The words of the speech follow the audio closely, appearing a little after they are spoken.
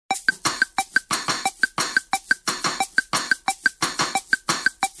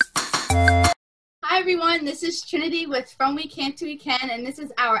everyone, this is Trinity with From We Can to We Can, and this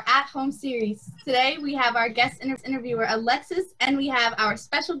is our at-home series. Today we have our guest interviewer Alexis, and we have our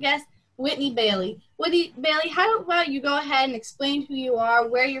special guest Whitney Bailey. Whitney Bailey, how about you go ahead and explain who you are,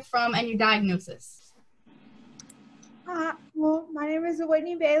 where you're from, and your diagnosis? Well, my name is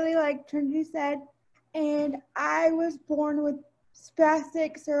Whitney Bailey, like Trinity said, and I was born with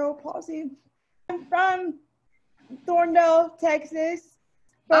Spastic Cerebral Palsy. I'm from Thorndale, Texas,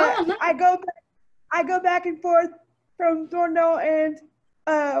 but Nice. I go back and forth from Thorndale and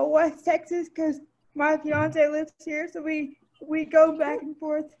West Texas because my fiance lives here, so we go back and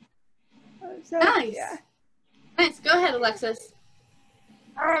forth. Nice. Yeah. Nice. Go ahead, Alexis.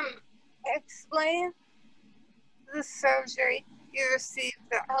 Explain the surgery you received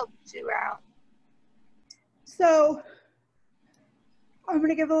that helped you out. So I'm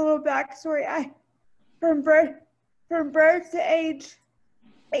gonna give a little backstory. From birth to age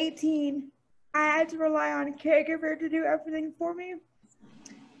 18, I had to rely on a caregiver to do everything for me.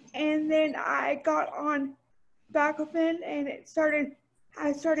 And then I got on baclofen, and I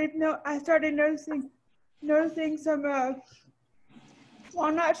started noticing some. Well,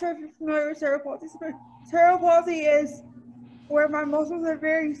 I'm not sure if you're familiar with cerebral palsy, but cerebral palsy is where my muscles are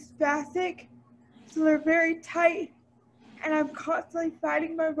very spastic, so they're very tight, and I'm constantly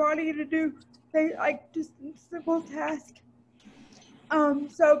fighting my body to do things like just simple tasks.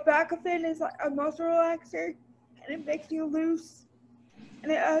 So baclofen is like a muscle relaxer, and it makes me loose, and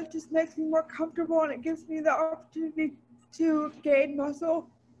it just makes me more comfortable, and it gives me the opportunity to gain muscle.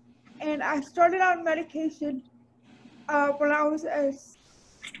 And I started on medication when I was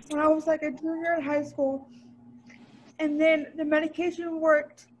like a junior in high school, and then the medication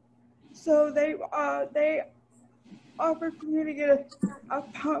worked, so they offered for me to get a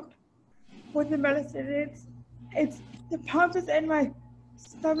pump with the medicine. The pump is in my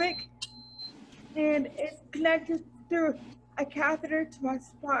stomach, and it's connected through a catheter to my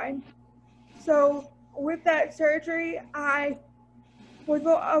spine. So with that surgery, with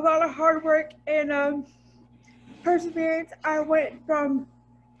a lot of hard work and perseverance, I went from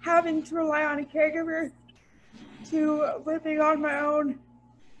having to rely on a caregiver to living on my own,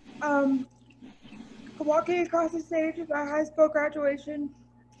 walking across the stage of my high school graduation,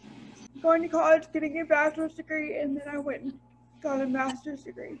 going to college, getting a bachelor's degree, and then I went and got a master's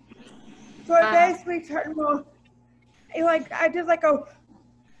degree. So I basically turned I did like a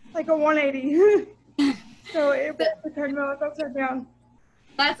 180. So it turned me upside down.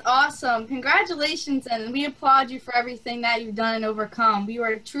 That's awesome. Congratulations, and we applaud you for everything that you've done and overcome. You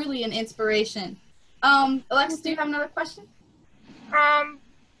are truly an inspiration. Alexis, do you have another question?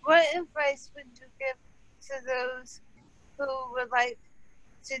 What advice would you give to those who would like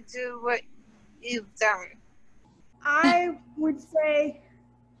to do what you've done? I would say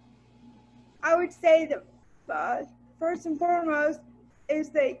that first and foremost is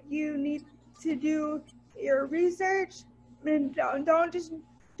that you need to do your research, and don't just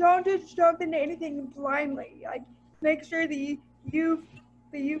jump into anything blindly. Like, make sure that you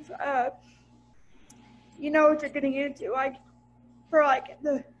know what you're getting into. Like for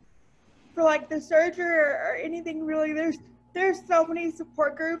the surgery or anything really, there's so many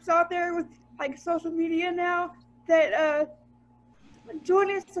support groups out there with like social media now that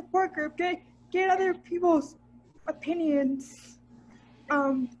join a support group, get other people's opinions.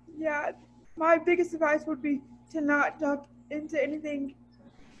 Yeah, my biggest advice would be to not jump into anything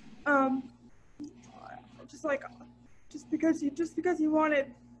just because you want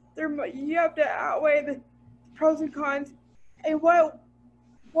it. You have to outweigh the pros and cons, and what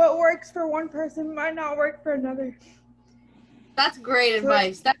works for one person might not work for another. That's great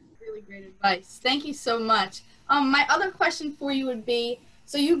advice. That's really great advice. Thank you so much. My other question for you would be,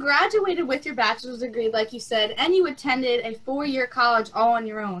 so you graduated with your bachelor's degree, like you said, and you attended a 4-year college all on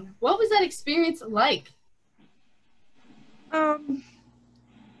your own. What was that experience like?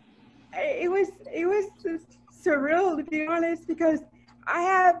 It was surreal, to be honest, because I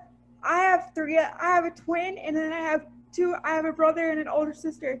have a twin, and then I have a brother and an older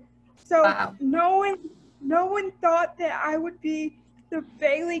sister. So wow. No one thought that I would be the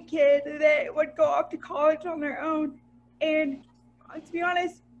Bailey kid that would go off to college on their own. And to be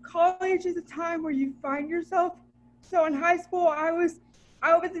honest, college is a time where you find yourself. So in high school, I was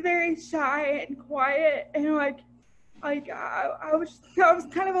very shy and quiet, and I was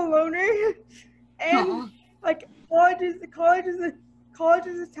kind of a loner. And like college is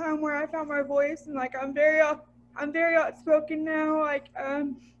a time where I found my voice, and like I'm very outspoken now.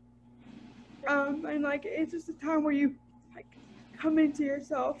 And like it's just a time where you like come into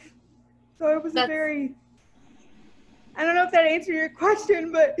yourself. So it was I don't know if that answered your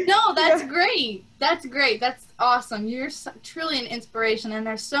question, but No, that's great. That's great. That's awesome. You're truly an inspiration, and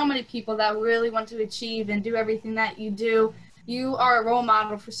there's so many people that really want to achieve and do everything that you do. You are a role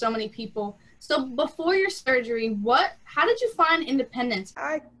model for so many people. So before your surgery, how did you find independence?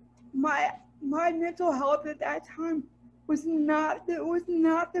 My mental health at that time was not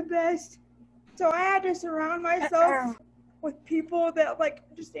the best. So I had to surround myself with people that like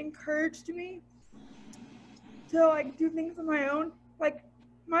just encouraged me to like do things on my own. Like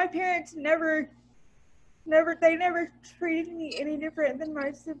my parents never treated me any different than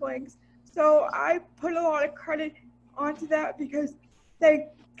my siblings. So I put a lot of credit onto that because they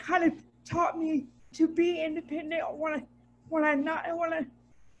kind of taught me to be independent when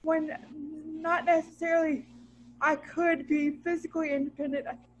not necessarily I could be physically independent.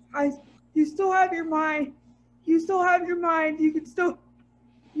 You still have your mind. You still have your mind. You can still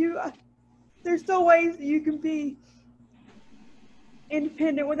there's still ways that you can be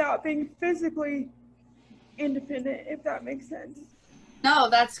independent without being physically independent, if that makes sense. No,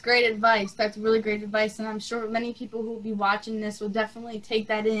 that's great advice. That's really great advice, and I'm sure many people who will be watching this will definitely take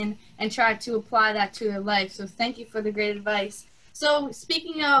that in and try to apply that to their life. So thank you for the great advice. So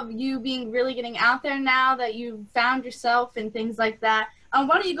speaking of you being really getting out there now that you've found yourself and things like that, why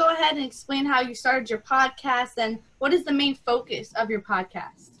don't you go ahead and explain how you started your podcast and what is the main focus of your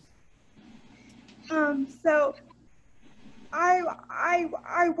podcast? So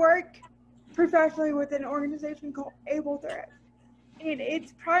I work professionally with an organization called Able Threat, and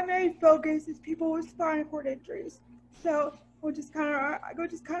its primary focus is people with spinal cord injuries. So, which is kind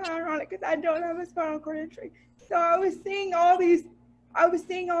of ironic because I don't have a spinal cord injury. So I was seeing all these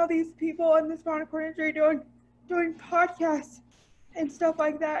people in the spinal cord injury doing podcasts and stuff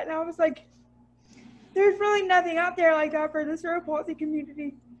like that, and I was like, there's really nothing out there like that for the cerebral palsy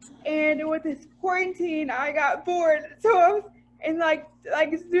community. And with this quarantine, I got bored. So I was, and like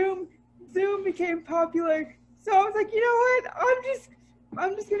Zoom became popular. So I was like, you know what?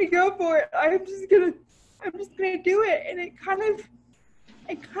 I'm just gonna go for it. I'm just gonna do it. And it kind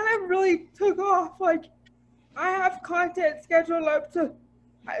of really took off. Like I have content scheduled up to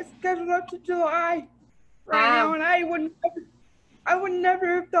July right now, and I would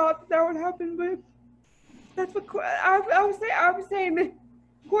never have thought that would happen. But that's what I was saying that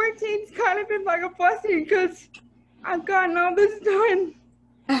quarantine's kind of been like a blessing because I've gotten all this done.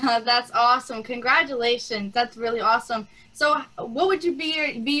 That's awesome. Congratulations. That's really awesome. So what would you be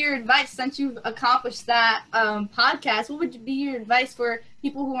your advice since you've accomplished that podcast? What would be your advice for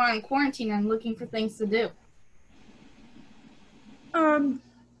people who are in quarantine and looking for things to do?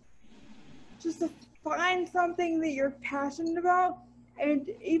 Just to find something that you're passionate about, and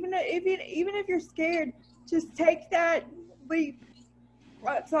even if you're scared, just take that leap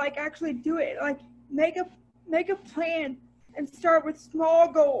to like actually do it. Like make a plan and start with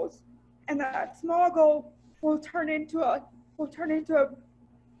small goals, and that small goal will turn into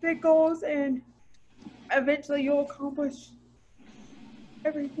big goals, and eventually you'll accomplish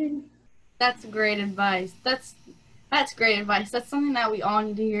everything. That's great advice. That's great advice. That's something that we all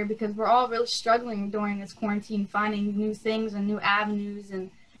need to hear because we're all really struggling during this quarantine, finding new things and new avenues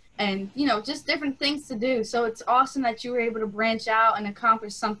and you know, just different things to do. So it's awesome that you were able to branch out and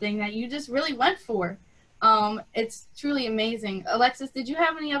accomplish something that you just really went for. It's truly amazing. Alexis, did you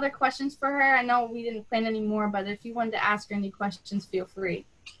have any other questions for her? I know we didn't plan any more, but if you wanted to ask her any questions, feel free.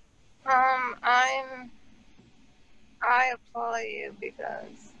 I applaud you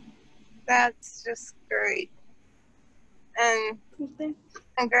because that's just great. And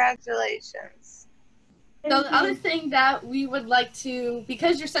congratulations. So the other thing that we would like to,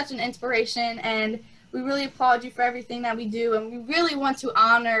 because you're such an inspiration and we really applaud you for everything that we do, and we really want to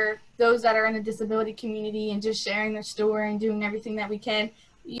honor those that are in the disability community and just sharing their story and doing everything that we can.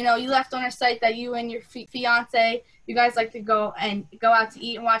 You know, you left on our site that you and your fiance, you guys like to go out to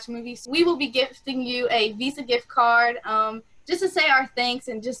eat and watch movies. We will be gifting you a Visa gift card just to say our thanks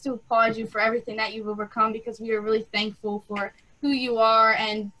and just to applaud you for everything that you've overcome because we are really thankful for who you are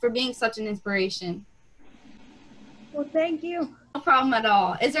and for being such an inspiration. Well, thank you. No problem at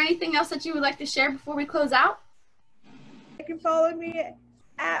all. Is there anything else that you would like to share before we close out? You can follow me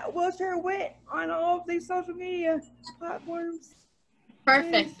at Wheelchair Wit on all of these social media platforms.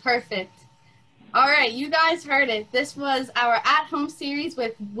 Perfect. All right, you guys heard it. This was our at-home series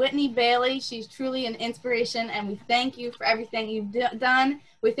with Whitney Bailey. She's truly an inspiration, and we thank you for everything you've done.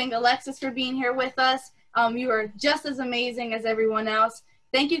 We thank Alexis for being here with us. You are just as amazing as everyone else.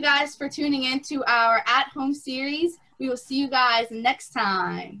 Thank you guys for tuning in to our at-home series. We will see you guys next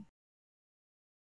time.